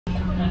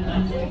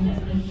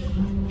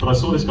But I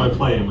saw this guy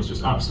play and was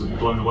just absolutely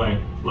blown away.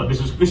 Like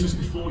this was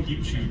before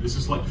YouTube. This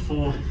is like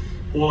before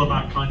all of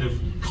that kind of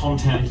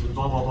content and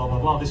blah blah blah blah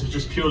blah. This was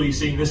just purely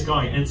seeing this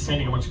guy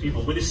entertaining a bunch of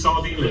people with his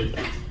sardine lid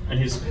and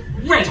his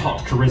red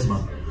hot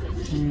charisma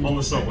on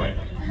the subway.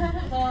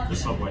 The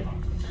subway.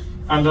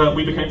 And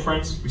we became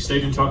friends. We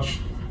stayed in touch,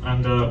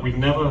 and we've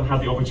never had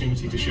the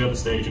opportunity to share the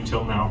stage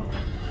until now.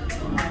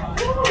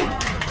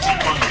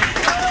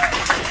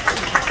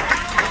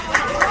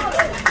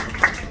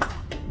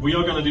 We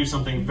are going to do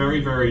something very,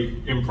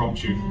 very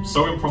impromptu.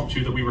 So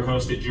impromptu that we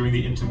rehearsed it during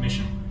the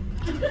intermission.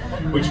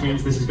 Which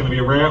means this is going to be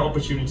a rare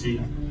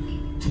opportunity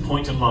to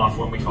point and laugh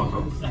when we fuck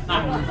up.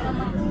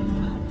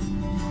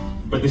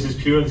 But this is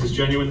pure, this is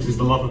genuine, this is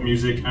the love of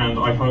music, and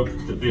I hope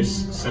that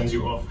this sends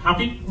you off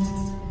happy,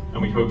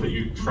 and we hope that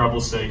you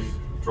travel safe,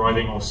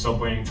 driving or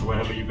subwaying to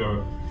wherever you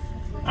go.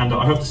 And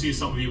I hope to see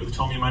some of you at the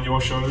Tommy Emmanuel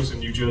shows in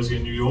New Jersey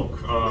and New York.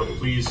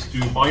 Please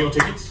do buy your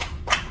tickets,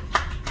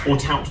 or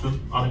tout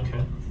them, I don't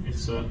care.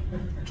 It's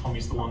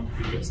Tommy's the one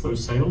who gets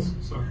those sales,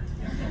 so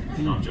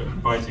no, I'm joking.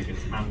 Buy a ticket,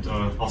 and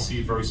I'll see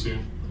you very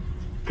soon.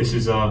 This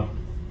is a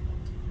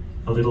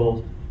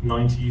little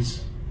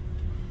 90s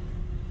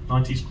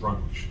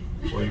grunge.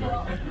 There you go.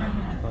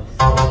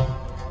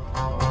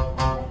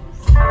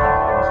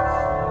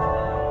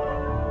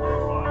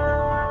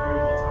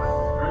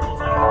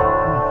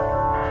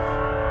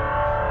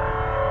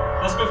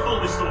 Let's go full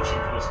distortion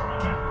for this one,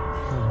 okay?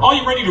 Are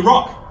you ready to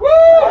rock? Woo!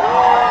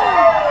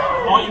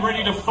 Are you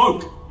ready to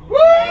folk? Woo!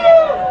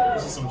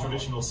 This is some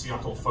traditional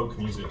Seattle folk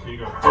music. Here you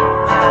go.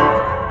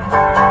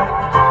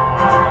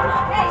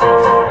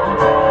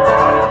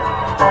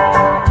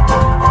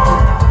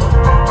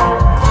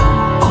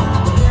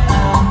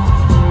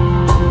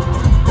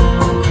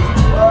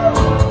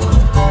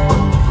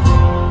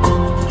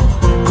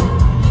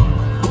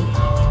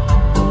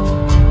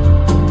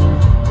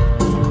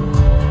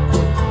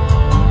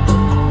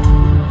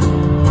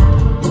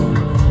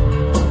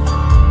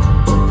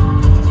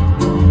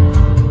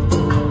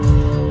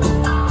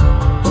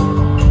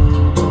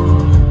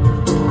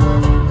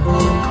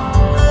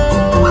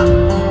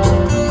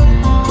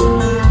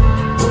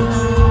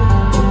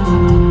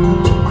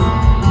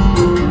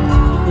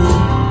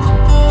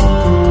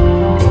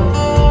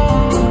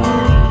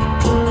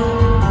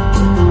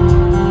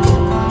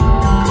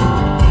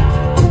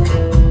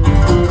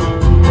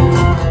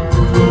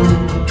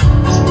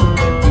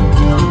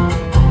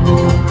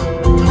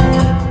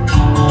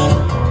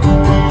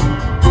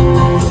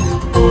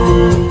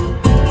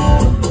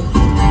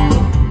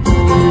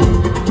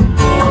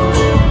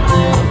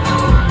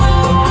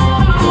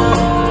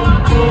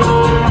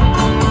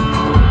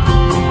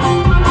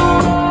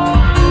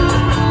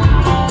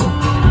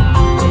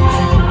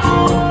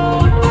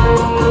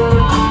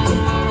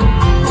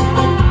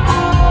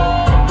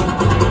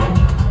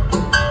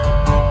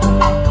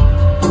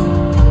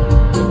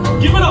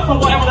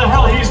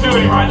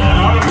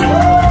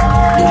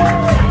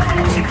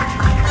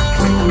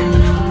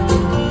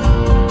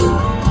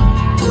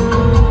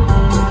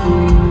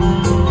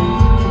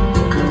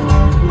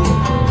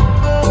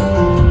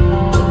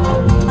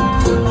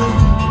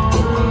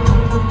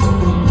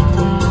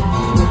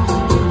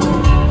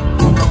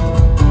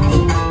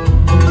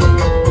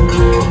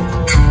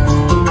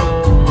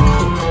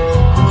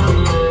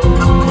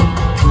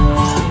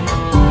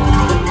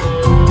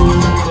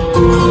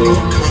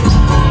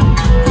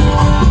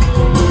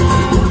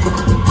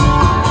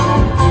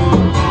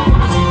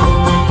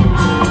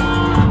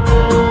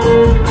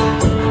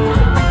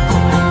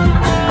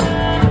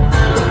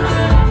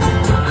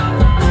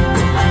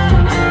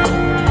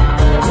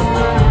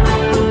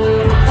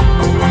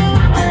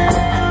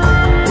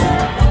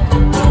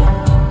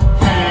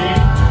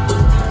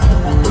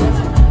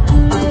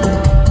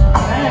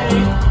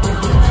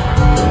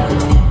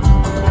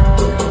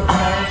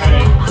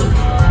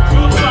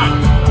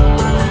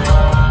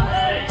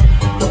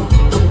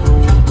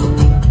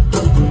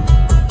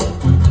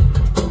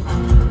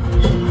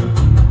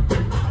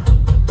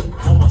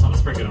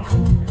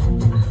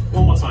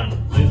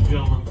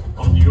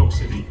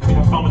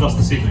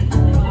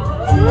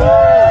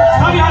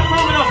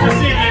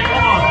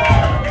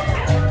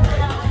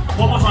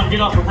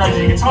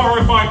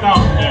 Guitaro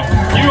 5000 there.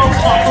 New York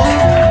Spice.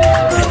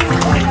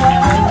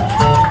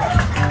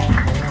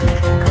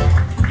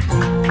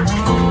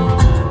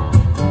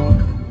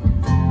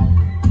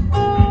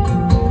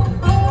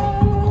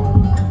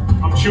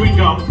 I'm chewing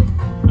gum,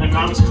 and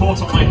now it's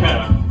caught on my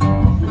hair.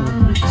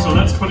 So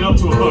let's put it up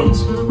to a vote.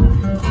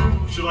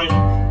 Should I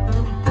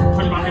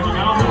put it back in my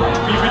mouth or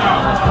keep it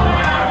out?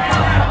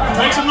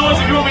 Make some noise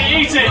if you want me to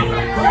eat it!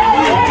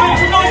 Make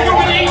some noise if you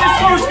want me to eat this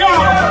first gum!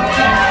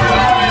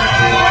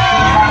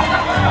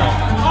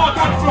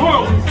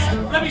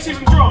 Let me see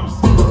some drums.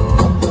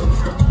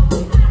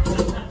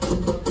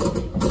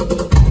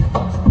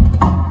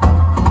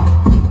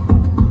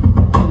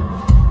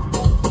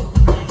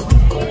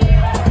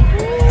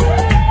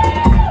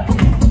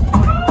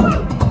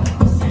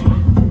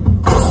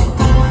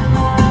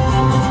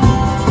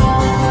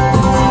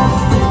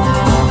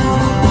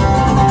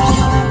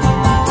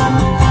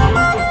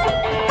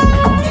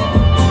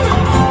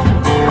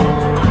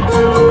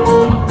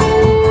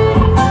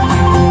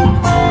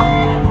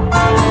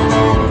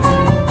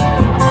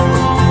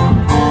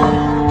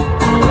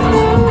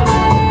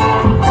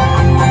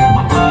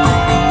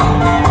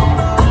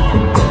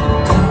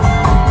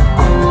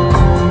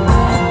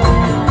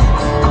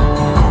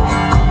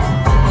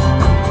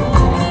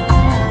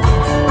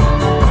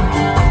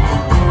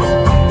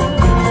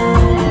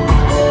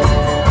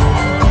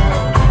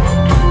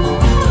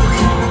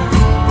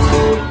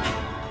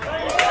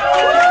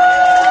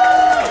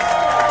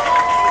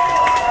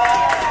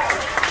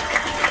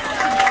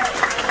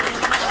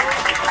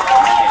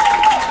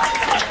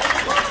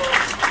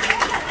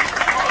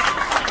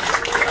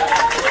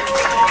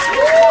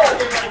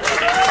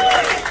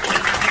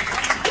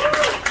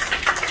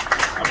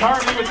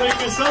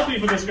 taking a selfie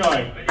for this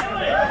guy.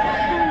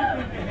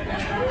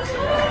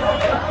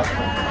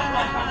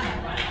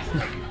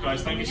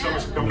 Guys, thank you so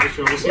much for coming to the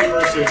show. We'll see you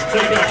very soon.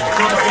 Take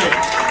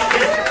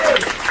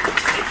care.